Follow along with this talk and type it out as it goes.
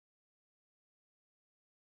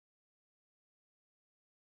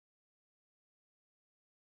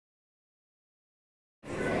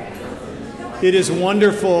It is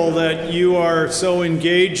wonderful that you are so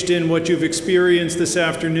engaged in what you've experienced this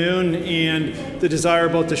afternoon and the desire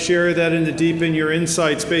both to share that and to deepen your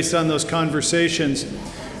insights based on those conversations.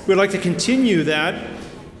 We'd like to continue that,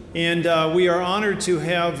 and we are honored to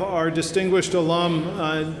have our distinguished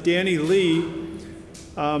alum, Danny Lee,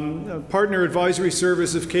 Partner Advisory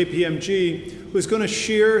Service of KPMG, who's going to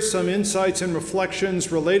share some insights and reflections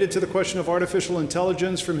related to the question of artificial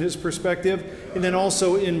intelligence from his perspective, and then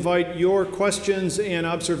also invite your questions and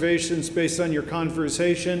observations based on your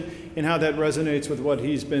conversation and how that resonates with what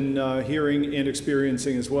he's been hearing and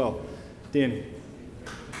experiencing as well. Danny.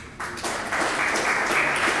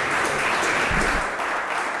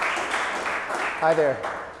 Hi there.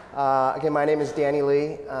 Again, my name is Danny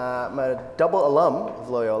Lee. I'm a double alum of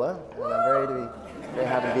Loyola, and I'm very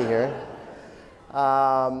happy to be here.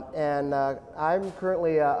 I'm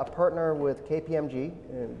currently a partner with KPMG.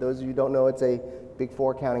 And those of you who don't know, it's a Big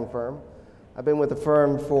Four accounting firm. I've been with the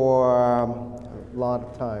firm for a long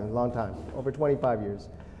time, over 25 years.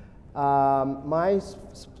 My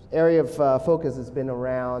area of focus has been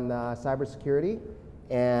around cybersecurity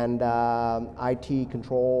and IT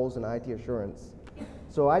controls and IT assurance.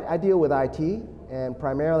 So I deal with IT, and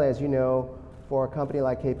primarily, as you know, for a company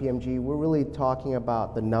like KPMG, we're really talking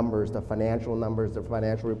about the numbers, the financial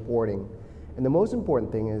reporting. And the most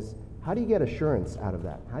important thing is, how do you get assurance out of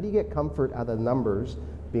that? How do you get comfort out of the numbers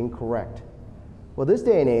being correct? Well, this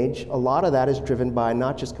day and age, a lot of that is driven by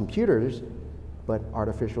not just computers, but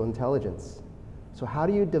artificial intelligence. So how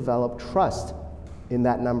do you develop trust in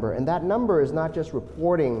that number? And that number is not just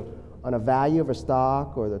reporting on a value of a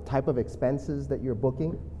stock or the type of expenses that you're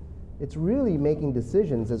booking. It's really making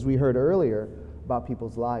decisions, as we heard earlier, about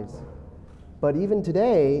people's lives. But even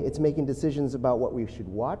today, it's making decisions about what we should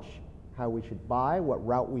watch, how we should buy, what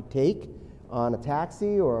route we take on a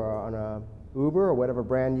taxi or on a Uber or whatever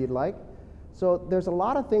brand you'd like. So there's a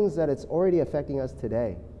lot of things that it's already affecting us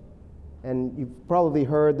today. And you've probably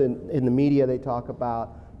heard that in the media they talk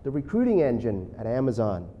about the recruiting engine at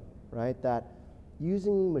Amazon, right? That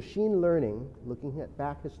using machine learning, looking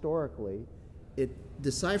back historically, it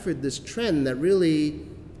deciphered this trend that really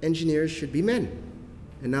engineers should be men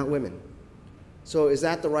and not women. So is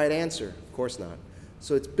that the right answer? Of course not.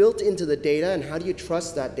 So it's built into the data, and how do you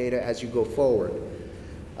trust that data as you go forward?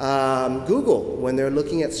 Google, when they're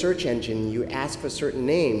looking at search engine, you ask for certain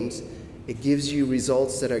names, it gives you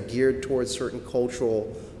results that are geared towards certain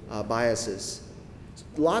cultural biases.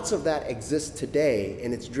 Lots of that exists today,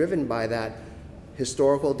 and it's driven by that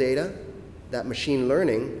historical data, that machine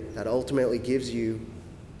learning that ultimately gives you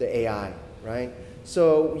the AI, right?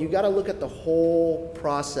 So you got to look at the whole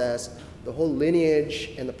process, the whole lineage,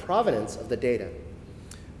 and the provenance of the data.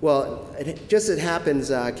 Well, it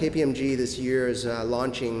happens, KPMG this year is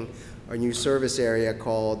launching our new service area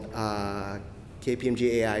called KPMG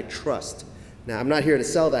AI Trust. Now, I'm not here to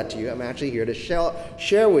sell that to you. I'm actually here to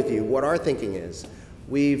share with you what our thinking is.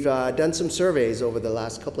 We've done some surveys over the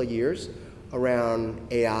last couple of years around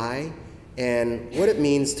AI and what it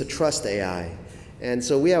means to trust AI. And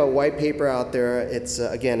so we have a white paper out there. It's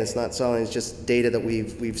again, it's not selling, it's just data that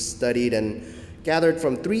we've studied and gathered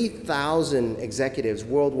from 3,000 executives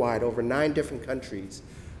worldwide over 9 different countries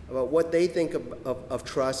about what they think of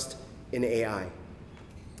trust in AI.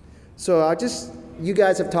 So you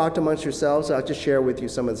guys have talked amongst yourselves, so I'll just share with you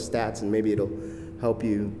some of the stats and maybe it'll help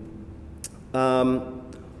you.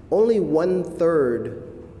 Only 1/3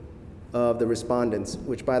 of the respondents,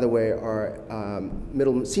 which by the way are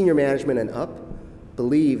senior management and up,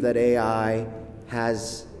 believe that AI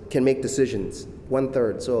can make decisions.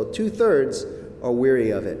 1/3. So 2/3 are weary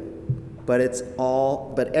of it, but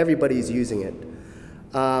everybody's using it.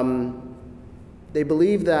 They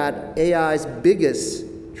believe that AI's biggest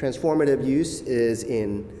transformative use is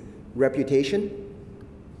in reputation,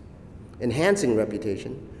 enhancing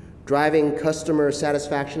reputation, driving customer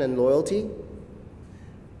satisfaction and loyalty,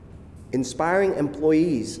 inspiring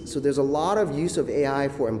employees. So there's a lot of use of AI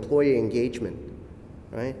for employee engagement,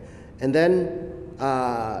 right? And then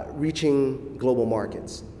reaching global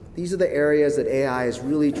markets. These are the areas that AI is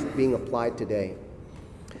really being applied today.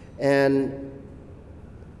 And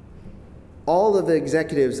all of the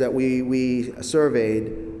executives that we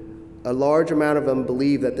surveyed, a large amount of them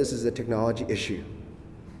believe that this is a technology issue.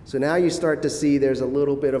 So now you start to see there's a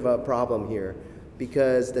little bit of a problem here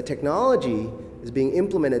because the technology is being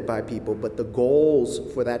implemented by people, but the goals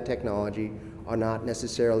for that technology are not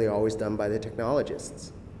necessarily always done by the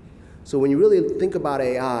technologists. So when you really think about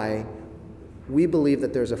AI, we believe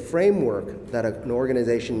that there's a framework that an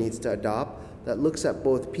organization needs to adopt that looks at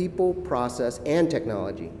both people, process, and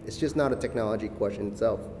technology. It's just not a technology question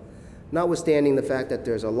itself. notwithstanding the fact that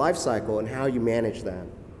there's a life cycle and how you manage that.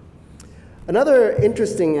 Another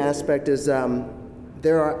interesting aspect is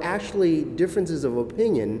there are actually differences of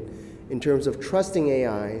opinion in terms of trusting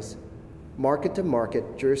AIs, market to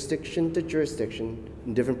market, jurisdiction to jurisdiction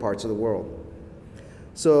in different parts of the world.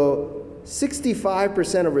 So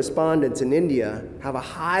 65% of respondents in India have a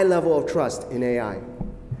high level of trust in AI.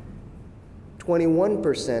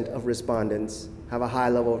 21% of respondents have a high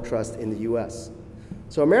level of trust in the US.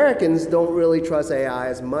 So Americans don't really trust AI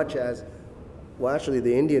as much as, well, actually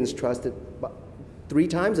the Indians trust it 3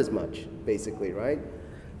 times as much, basically, right?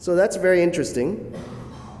 So that's very interesting.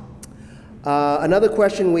 Another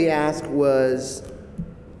question we asked was,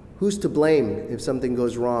 who's to blame if something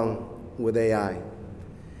goes wrong with AI?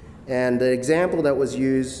 And the example that was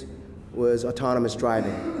used was autonomous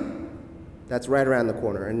driving. That's right around the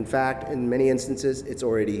corner. And in fact, in many instances, it's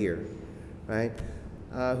already here, right?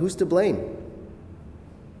 Who's to blame?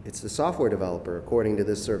 It's the software developer, according to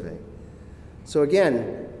this survey. So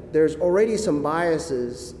again, there's already some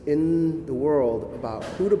biases in the world about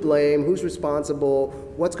who to blame, who's responsible,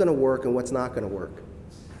 what's going to work and what's not going to work.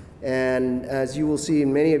 And as you will see,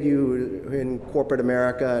 many of you in corporate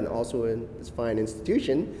America and also in this fine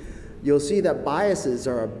institution, you'll see that biases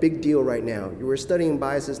are a big deal right now. We're studying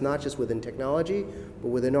biases not just within technology, but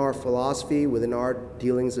within our philosophy, within our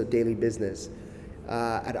dealings of daily business.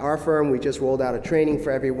 At our firm, we just rolled out a training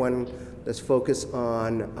for everyone that's focused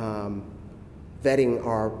on vetting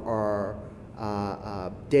our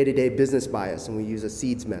day-to-day business bias, and we use a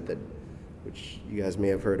SEEDS method, which you guys may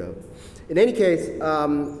have heard of. In any case,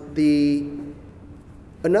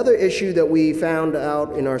 another issue that we found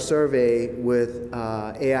out in our survey with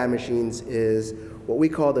AI machines is what we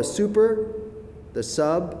call the super, the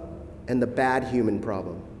sub, and the bad human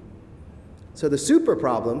problem. So the super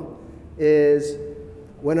problem is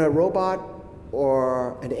when a robot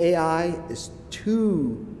or an AI is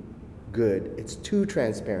too good, it's too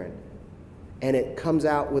transparent, and it comes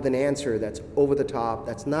out with an answer that's over the top,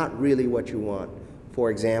 that's not really what you want.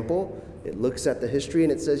 For example, it looks at the history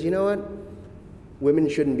and it says, you know what? Women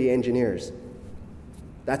shouldn't be engineers.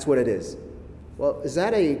 That's what it is. Well, is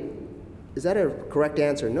that a correct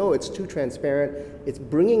answer? No, it's too transparent. It's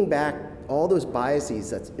bringing back all those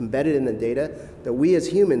biases that's embedded in the data that we as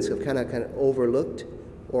humans have kind of overlooked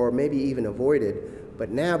or maybe even avoided. But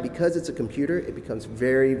now, because it's a computer, it becomes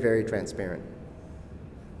very, very transparent.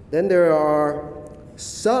 Then there are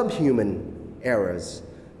subhuman errors.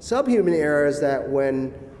 Subhuman errors that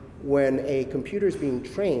when a computer is being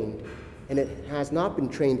trained and it has not been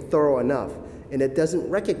trained thorough enough and it doesn't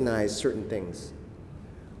recognize certain things.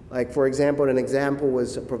 Like, for example, an example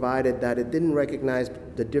was provided that it didn't recognize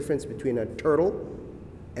the difference between a turtle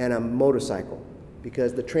and a motorcycle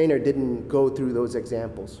because the trainer didn't go through those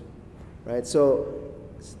examples, right? So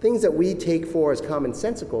things that we take for as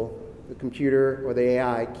commonsensical, the computer or the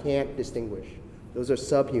AI can't distinguish. Those are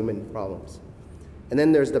subhuman problems. And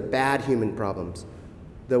then there's the bad human problems,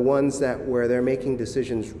 the ones where they're making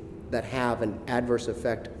decisions that have an adverse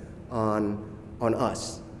effect on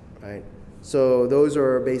us, right? So those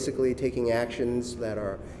are basically taking actions that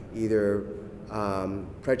are either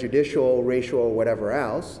prejudicial, racial, or whatever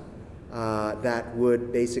else that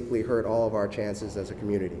would basically hurt all of our chances as a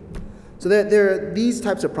community. So there are these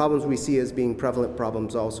types of problems we see as being prevalent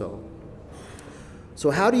problems also. So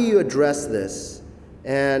how do you address this?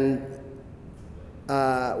 And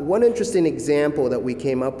one interesting example that we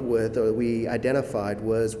came up with, or we identified,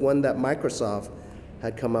 was one that Microsoft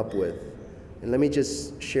had come up with. And let me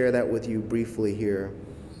just share that with you briefly here.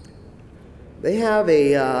 They have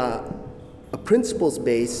a principles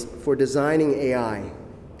base for designing AI.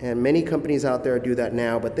 And many companies out there do that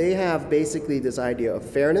now, but they have basically this idea of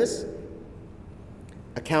fairness,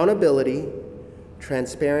 accountability,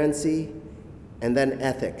 transparency, and then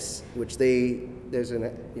ethics, which it's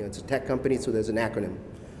a tech company, so there's an acronym.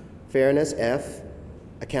 Fairness, F,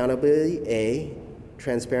 accountability, A,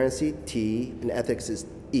 transparency, T, and ethics is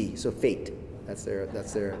E, so FATE. That's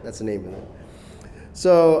the name of it.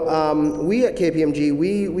 So we at KPMG,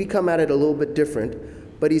 we come at it a little bit different,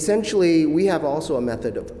 but essentially we have also a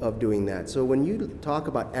method of doing that. So when you talk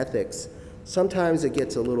about ethics, sometimes it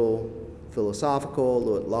gets a little philosophical, a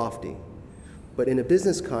little lofty. But in a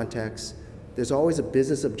business context, there's always a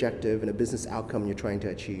business objective and a business outcome you're trying to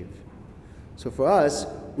achieve. So for us,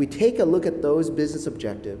 we take a look at those business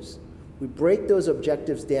objectives. We break those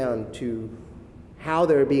objectives down to how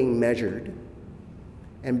they're being measured.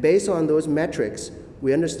 And based on those metrics,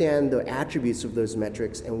 we understand the attributes of those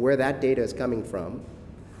metrics and where that data is coming from.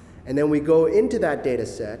 And then we go into that data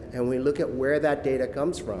set and we look at where that data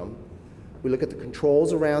comes from. We look at the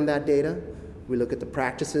controls around that data. We look at the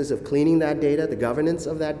practices of cleaning that data, the governance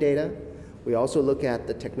of that data. We also look at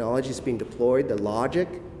the technologies being deployed, the logic.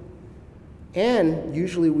 And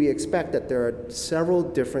usually we expect that there are several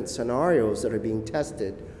different scenarios that are being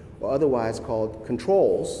tested, or otherwise called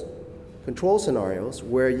control scenarios,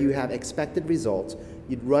 where you have expected results.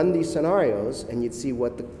 You'd run these scenarios and you'd see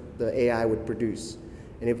what the AI would produce.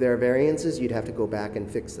 And if there are variances, you'd have to go back and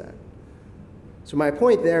fix that. So my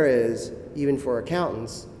point there is, even for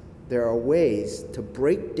accountants, there are ways to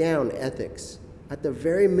break down ethics at the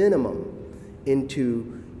very minimum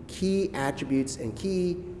into key attributes and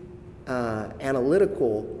key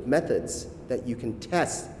analytical methods that you can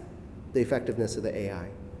test the effectiveness of the AI.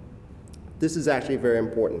 This is actually very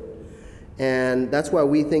important. And that's why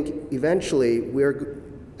we think eventually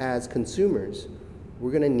as consumers,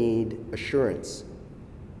 we're going to need assurance.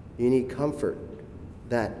 You need comfort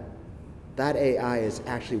that that AI is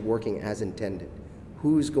actually working as intended.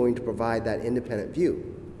 Who's going to provide that independent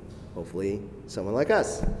view? Hopefully someone like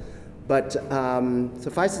us. But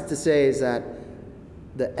suffice it to say is that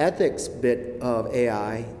the ethics bit of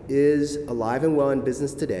AI is alive and well in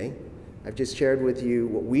business today. I've just shared with you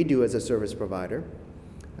what we do as a service provider.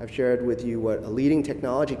 I've shared with you what a leading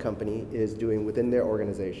technology company is doing within their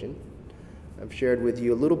organization. I've shared with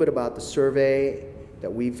you a little bit about the survey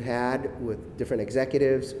that we've had with different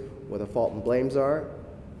executives, where the fault and blames are.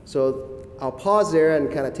 So I'll pause there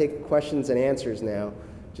and kind of take questions and answers now,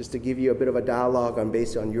 just to give you a bit of a dialogue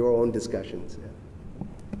based on your own discussions. Yeah.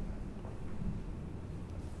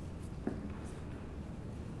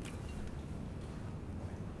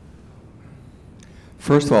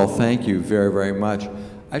 First of all, thank you very, very much.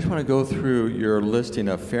 I just want to go through your listing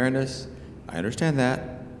of fairness. I understand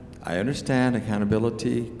that. I understand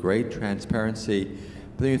accountability, great transparency.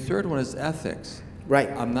 But then your third one is ethics. Right.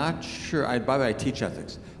 I'm not sure, by the way, I teach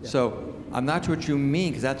ethics. Yeah. So I'm not sure what you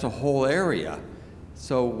mean, because that's a whole area.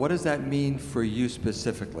 So what does that mean for you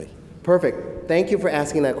specifically? Perfect. Thank you for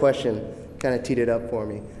asking that question. Kind of teed it up for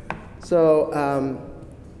me. So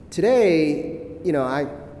today, you know,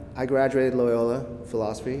 I graduated Loyola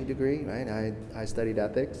philosophy degree, right? I studied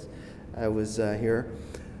ethics. I was here.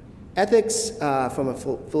 Ethics, from a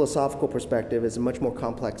philosophical perspective, is a much more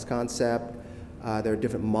complex concept. There are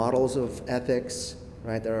different models of ethics,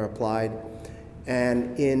 right, that are applied.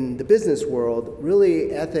 And in the business world,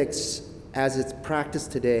 really ethics, as it's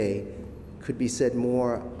practiced today, could be said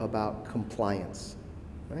more about compliance,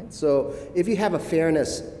 right? So if you have a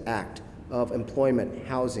Fairness Act of employment,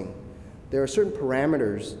 housing, there are certain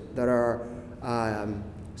parameters that are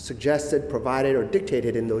suggested, provided, or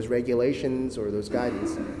dictated in those regulations or those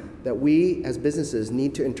guidance that we as businesses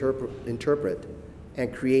need to interpret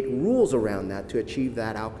and create rules around that to achieve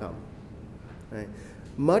that outcome. Right?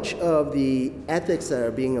 Much of the ethics that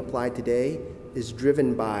are being applied today is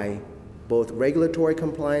driven by both regulatory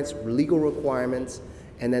compliance, legal requirements,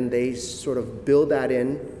 and then they sort of build that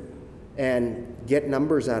in and get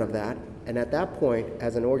numbers out of that. And at that point,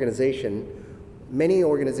 as an organization, many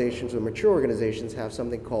organizations or mature organizations have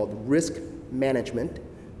something called risk management.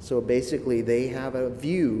 So basically, they have a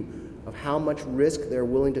view of how much risk they're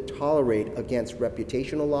willing to tolerate against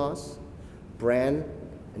reputational loss, brand,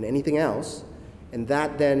 and anything else. And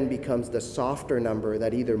that then becomes the softer number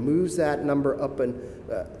that either moves that number up, and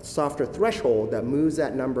softer threshold that moves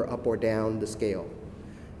that number up or down the scale.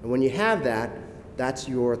 And when you have that, that's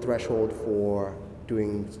your threshold for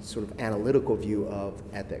doing sort of analytical view of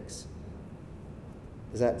ethics.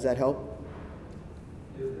 Does that help?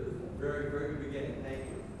 It was a very, very good beginning. Thank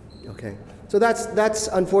you. Okay. So that's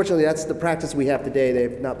unfortunately, that's the practice we have today.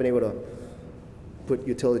 They've not been able to put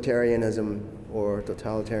utilitarianism or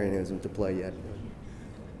totalitarianism to play yet.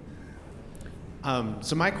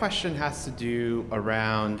 So my question has to do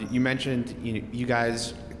around, you mentioned you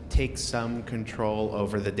guys take some control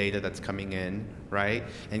over the data that's coming in, right?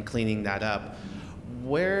 And cleaning that up.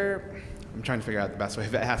 I'm trying to figure out the best way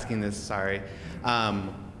of asking this, sorry.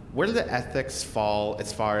 Where do the ethics fall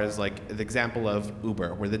as far as like the example of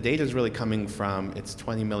Uber, where the data is really coming from its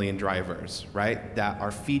 20 million drivers, right? That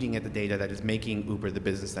are feeding it the data that is making Uber the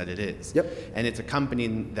business that it is. Yep. And it's a company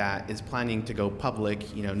that is planning to go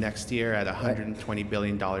public, next year at $120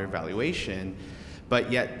 billion valuation.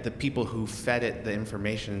 But yet the people who fed it the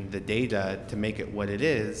information, the data to make it what it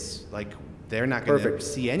is, like they're not going to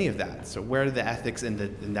see any of that. So where are the ethics in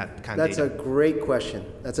that kind of data? That's a great question.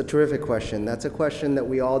 That's a terrific question. That's a question that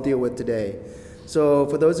we all deal with today. So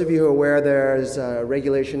for those of you who are aware, there's a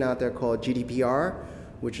regulation out there called GDPR,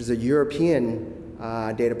 which is a European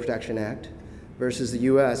Data Protection Act versus the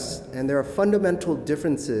US. And there are fundamental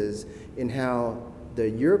differences in how the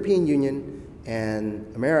European Union and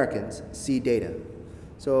Americans see data.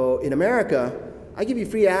 So in America, I give you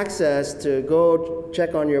free access to go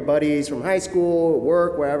check on your buddies from high school,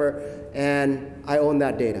 work, wherever, and I own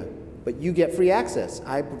that data. But you get free access.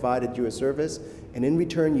 I provided you a service, and in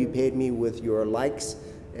return, you paid me with your likes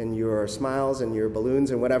and your smiles and your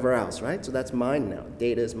balloons and whatever else, right? So that's mine now.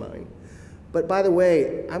 Data is mine. But by the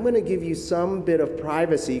way, I'm going to give you some bit of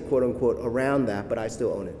privacy, quote unquote, around that, but I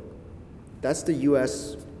still own it. That's the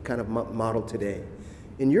US kind of model today.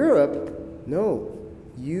 In Europe, no.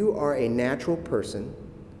 You are a natural person.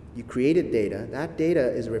 You created data. That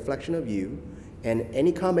data is a reflection of you, and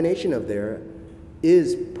any combination of there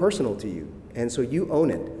is personal to you, and so you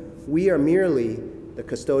own it. We are merely the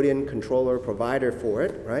custodian, controller, provider for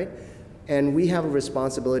it, right? And we have a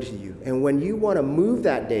responsibility to you. And when you want to move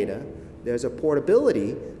that data, there's a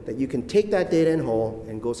portability that you can take that data in whole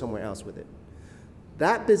and go somewhere else with it.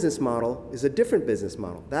 That business model is a different business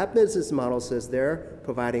model. That business model says they're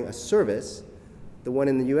providing a service. The one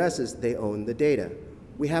in the US is they own the data.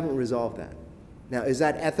 We haven't resolved that. Now, is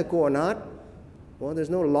that ethical or not? Well,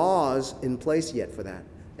 there's no laws in place yet for that.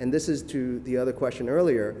 And this is to the other question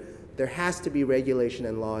earlier. There has to be regulation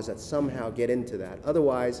and laws that somehow get into that.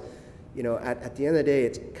 Otherwise, you know, at the end of the day,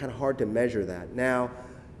 it's kind of hard to measure that. Now,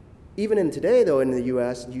 even in today, though, in the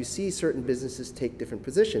US, you see certain businesses take different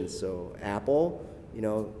positions. So Apple, you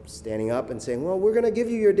know, standing up and saying, well, we're going to give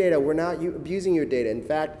you your data. We're not abusing your data. In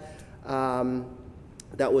fact,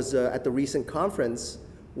 that was at the recent conference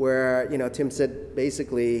where, you know, Tim said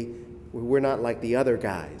basically, we're not like the other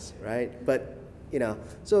guys, right? But, you know,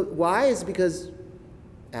 so why is because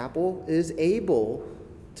Apple is able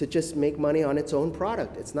to just make money on its own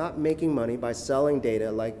product. It's not making money by selling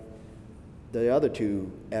data like the other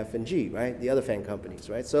two, F and G, right? The other FANG companies,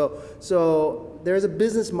 right? So there's a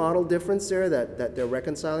business model difference there that they're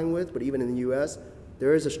reconciling with, but even in the US,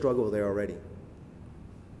 there is a struggle there already.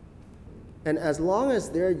 And as long as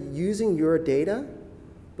they're using your data,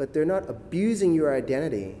 but they're not abusing your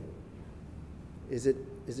identity, is it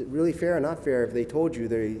really fair or not fair if they told you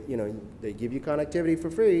they give you connectivity for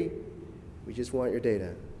free, we just want your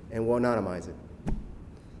data, and we'll anonymize it.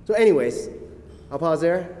 So anyways, I'll pause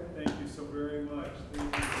there.